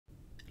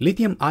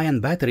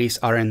Lithium-ion batteries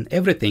are in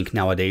everything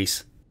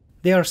nowadays.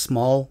 They are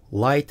small,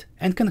 light,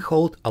 and can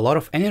hold a lot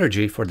of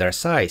energy for their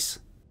size.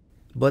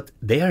 But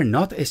they are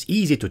not as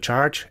easy to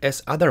charge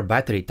as other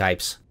battery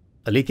types.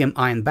 A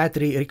lithium-ion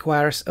battery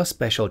requires a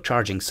special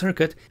charging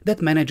circuit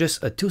that manages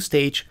a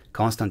two-stage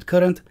constant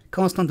current,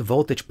 constant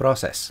voltage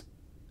process.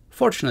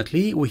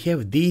 Fortunately, we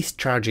have these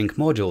charging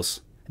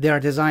modules. They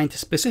are designed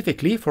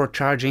specifically for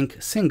charging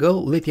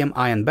single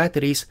lithium-ion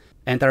batteries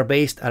and are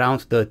based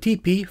around the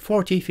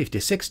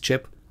TP4056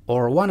 chip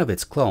or one of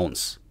its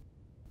clones.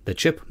 The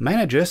chip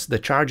manages the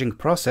charging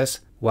process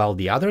while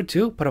the other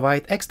two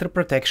provide extra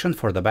protection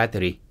for the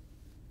battery.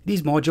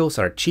 These modules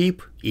are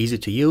cheap, easy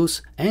to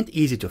use, and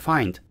easy to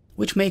find,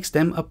 which makes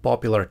them a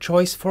popular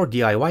choice for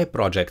DIY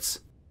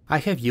projects. I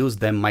have used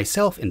them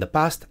myself in the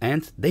past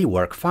and they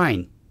work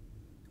fine.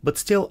 But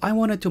still, I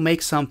wanted to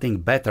make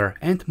something better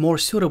and more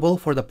suitable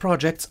for the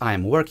projects I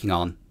am working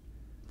on.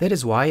 That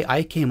is why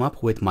I came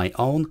up with my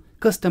own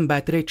custom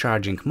battery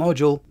charging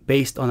module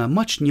based on a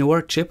much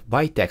newer chip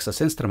by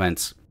Texas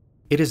Instruments.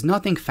 It is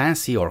nothing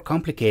fancy or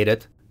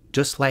complicated.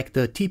 Just like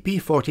the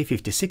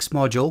TP4056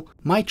 module,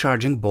 my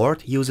charging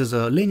board uses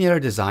a linear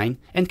design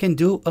and can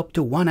do up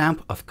to 1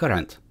 amp of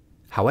current.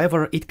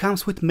 However, it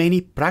comes with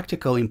many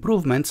practical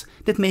improvements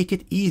that make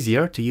it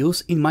easier to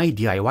use in my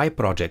DIY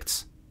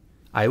projects.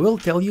 I will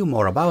tell you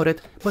more about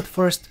it, but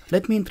first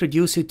let me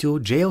introduce you to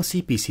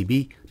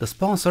JLCPCB, the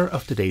sponsor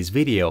of today's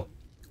video.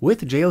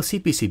 With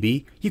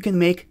JLCPCB, you can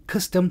make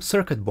custom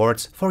circuit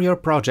boards for your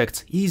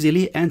projects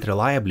easily and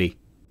reliably.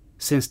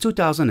 Since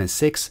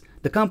 2006,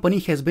 the company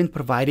has been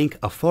providing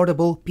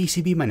affordable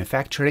PCB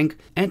manufacturing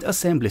and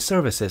assembly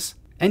services,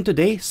 and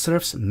today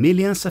serves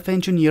millions of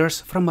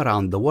engineers from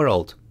around the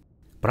world.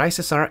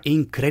 Prices are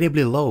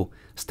incredibly low,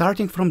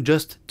 starting from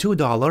just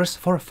 $2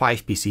 for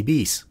 5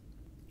 PCBs.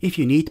 If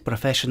you need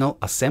professional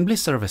assembly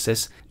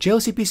services,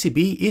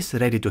 JLCPCB is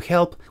ready to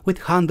help with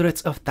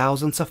hundreds of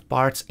thousands of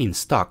parts in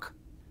stock.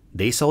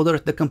 They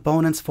soldered the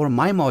components for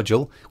my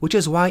module, which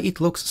is why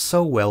it looks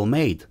so well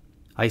made.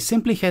 I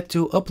simply had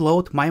to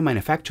upload my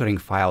manufacturing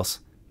files.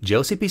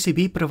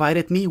 JLCPCB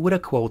provided me with a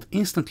quote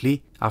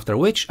instantly, after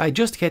which I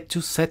just had to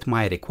set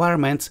my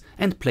requirements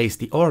and place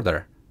the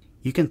order.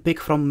 You can pick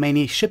from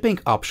many shipping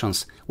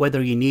options,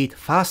 whether you need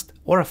fast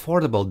or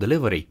affordable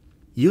delivery.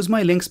 Use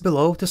my links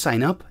below to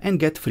sign up and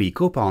get free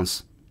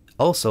coupons.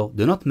 Also,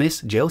 do not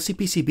miss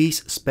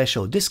JLCPCB's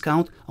special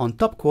discount on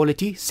top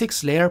quality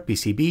 6-layer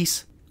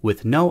PCBs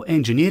with no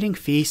engineering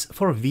fees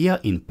for VIA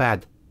in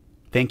pad.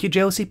 Thank you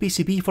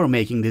JLCPCB for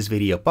making this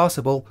video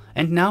possible,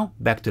 and now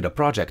back to the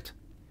project.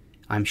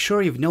 I'm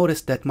sure you've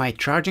noticed that my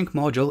charging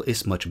module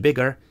is much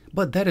bigger,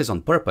 but that is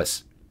on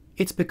purpose.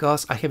 It's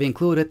because I have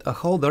included a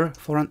holder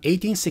for an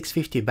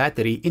 18650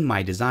 battery in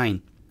my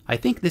design. I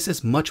think this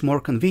is much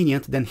more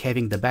convenient than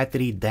having the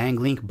battery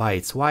dangling by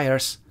its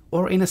wires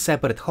or in a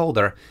separate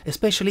holder,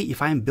 especially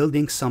if I'm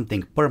building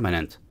something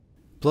permanent.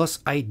 Plus,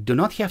 I do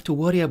not have to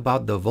worry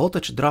about the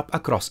voltage drop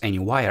across any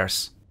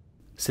wires.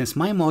 Since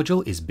my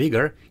module is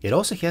bigger, it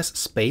also has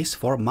space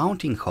for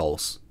mounting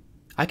holes.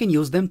 I can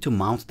use them to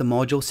mount the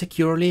module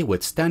securely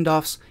with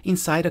standoffs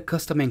inside a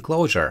custom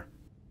enclosure.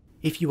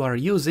 If you are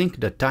using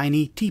the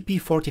tiny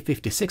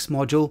TP4056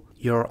 module,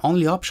 your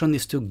only option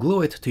is to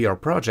glue it to your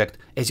project,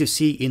 as you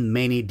see in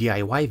many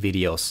DIY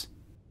videos.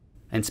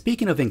 And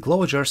speaking of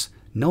enclosures,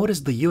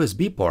 notice the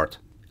USB port.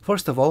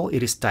 First of all,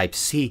 it is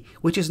Type-C,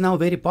 which is now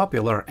very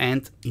popular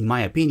and, in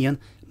my opinion,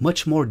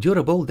 much more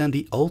durable than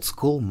the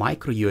old-school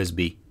micro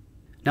USB.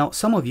 Now,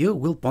 some of you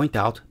will point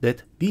out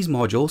that these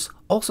modules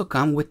also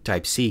come with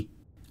Type-C.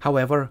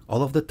 However,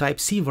 all of the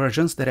Type-C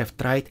versions that I've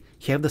tried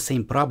have the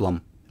same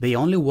problem. They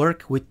only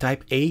work with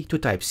Type-A to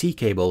Type-C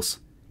cables.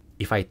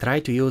 If I try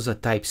to use a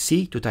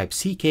Type-C to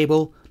Type-C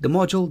cable, the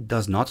module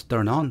does not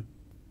turn on.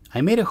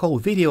 I made a whole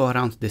video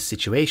around this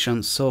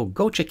situation, so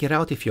go check it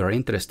out if you are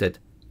interested.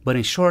 But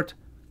in short,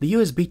 the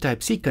USB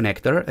Type-C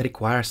connector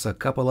requires a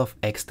couple of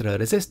extra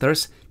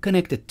resistors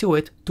connected to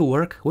it to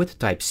work with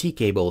Type-C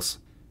cables.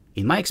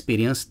 In my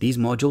experience, these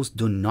modules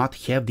do not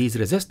have these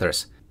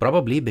resistors,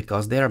 probably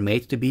because they are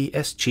made to be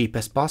as cheap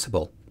as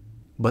possible.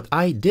 But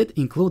I did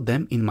include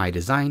them in my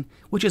design,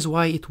 which is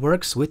why it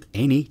works with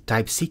any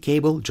Type-C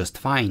cable just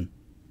fine.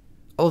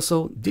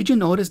 Also, did you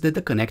notice that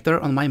the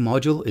connector on my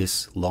module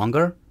is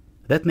longer?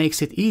 That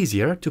makes it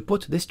easier to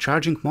put this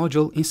charging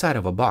module inside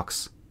of a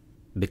box.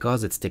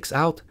 Because it sticks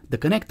out, the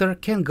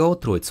connector can go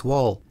through its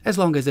wall, as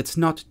long as it's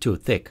not too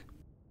thick.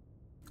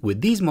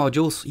 With these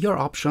modules, your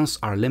options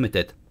are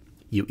limited.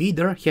 You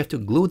either have to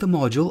glue the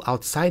module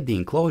outside the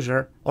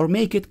enclosure or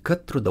make it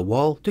cut through the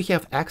wall to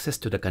have access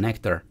to the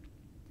connector.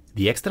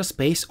 The extra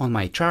space on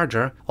my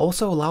charger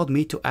also allowed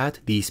me to add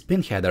these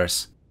pin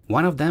headers.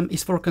 One of them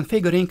is for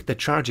configuring the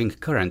charging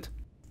current.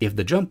 If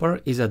the jumper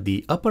is at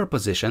the upper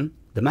position,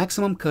 the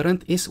maximum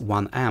current is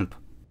 1 amp.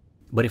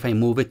 But if I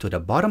move it to the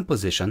bottom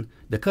position,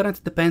 the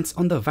current depends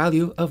on the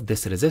value of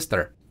this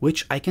resistor,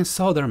 which I can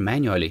solder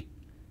manually.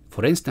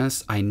 For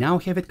instance, I now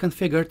have it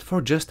configured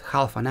for just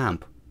half an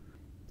amp.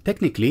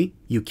 Technically,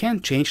 you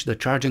can change the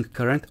charging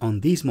current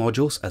on these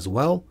modules as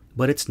well,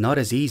 but it's not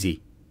as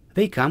easy.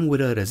 They come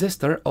with a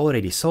resistor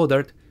already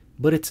soldered,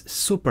 but it's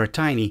super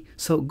tiny,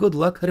 so good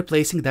luck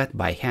replacing that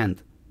by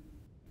hand.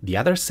 The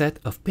other set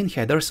of pin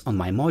headers on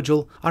my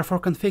module are for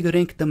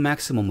configuring the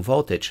maximum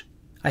voltage.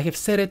 I have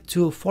set it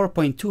to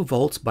 4.2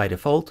 volts by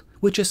default,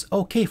 which is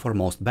okay for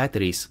most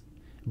batteries.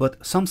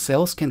 But some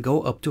cells can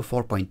go up to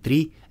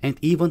 4.3 and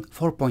even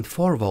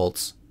 4.4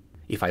 volts.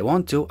 If I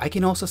want to, I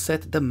can also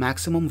set the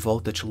maximum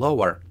voltage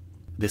lower.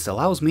 This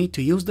allows me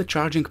to use the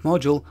charging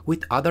module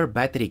with other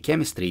battery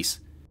chemistries.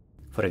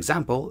 For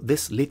example,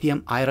 this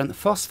lithium iron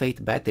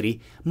phosphate battery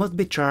must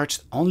be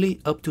charged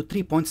only up to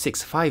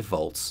 3.65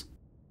 volts.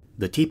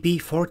 The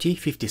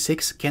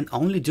TP4056 can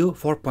only do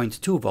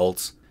 4.2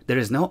 volts. There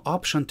is no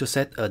option to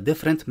set a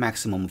different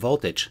maximum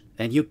voltage,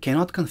 and you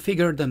cannot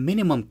configure the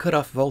minimum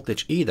cutoff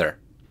voltage either.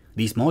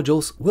 These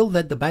modules will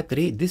let the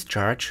battery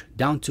discharge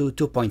down to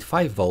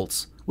 2.5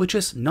 volts, which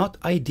is not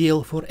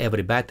ideal for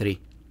every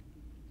battery.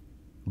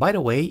 By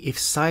the way, if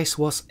size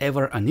was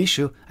ever an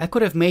issue, I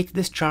could have made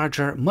this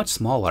charger much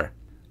smaller.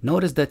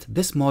 Notice that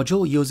this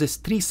module uses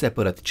 3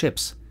 separate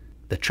chips: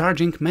 the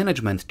charging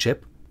management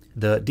chip,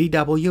 the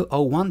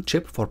DW01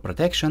 chip for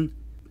protection,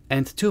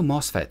 and 2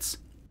 MOSFETs.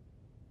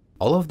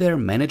 All of their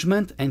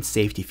management and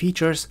safety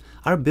features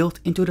are built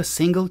into the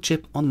single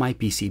chip on my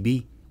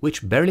PCB,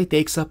 which barely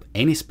takes up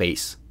any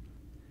space.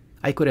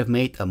 I could have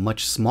made a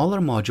much smaller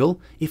module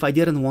if I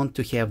didn't want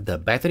to have the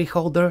battery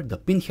holder, the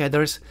pin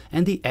headers,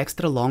 and the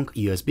extra long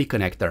USB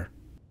connector.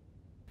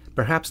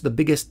 Perhaps the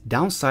biggest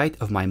downside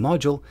of my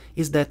module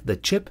is that the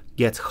chip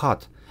gets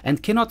hot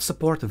and cannot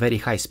support very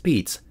high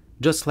speeds,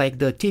 just like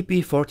the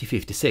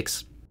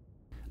TP4056.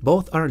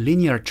 Both are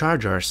linear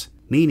chargers,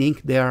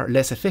 meaning they are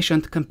less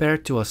efficient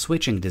compared to a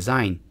switching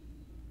design.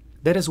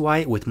 That is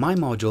why with my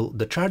module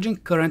the charging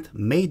current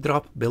may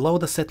drop below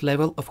the set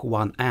level of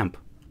 1 amp.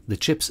 The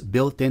chip's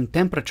built-in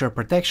temperature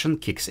protection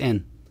kicks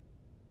in.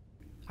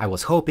 I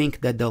was hoping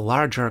that the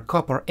larger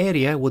copper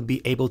area would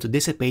be able to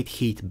dissipate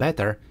heat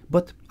better,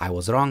 but I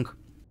was wrong.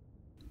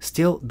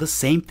 Still, the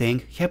same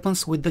thing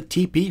happens with the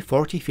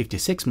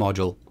TP4056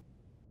 module.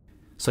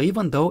 So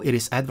even though it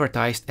is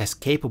advertised as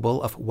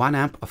capable of 1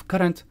 amp of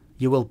current,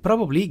 you will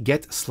probably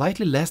get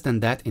slightly less than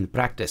that in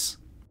practice.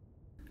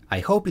 I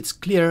hope it's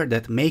clear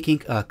that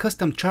making a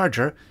custom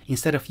charger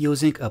instead of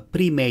using a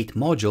pre-made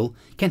module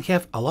can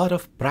have a lot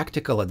of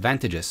practical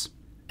advantages.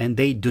 And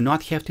they do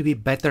not have to be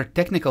better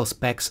technical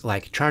specs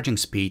like charging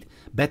speed.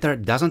 Better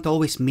doesn't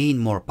always mean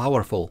more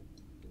powerful.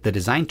 The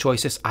design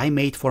choices I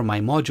made for my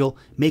module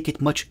make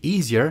it much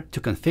easier to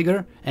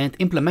configure and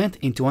implement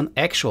into an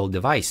actual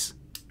device.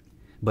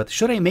 But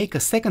should I make a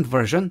second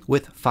version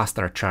with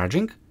faster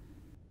charging?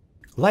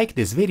 Like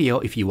this video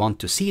if you want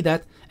to see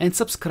that, and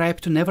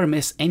subscribe to never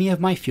miss any of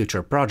my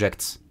future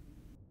projects.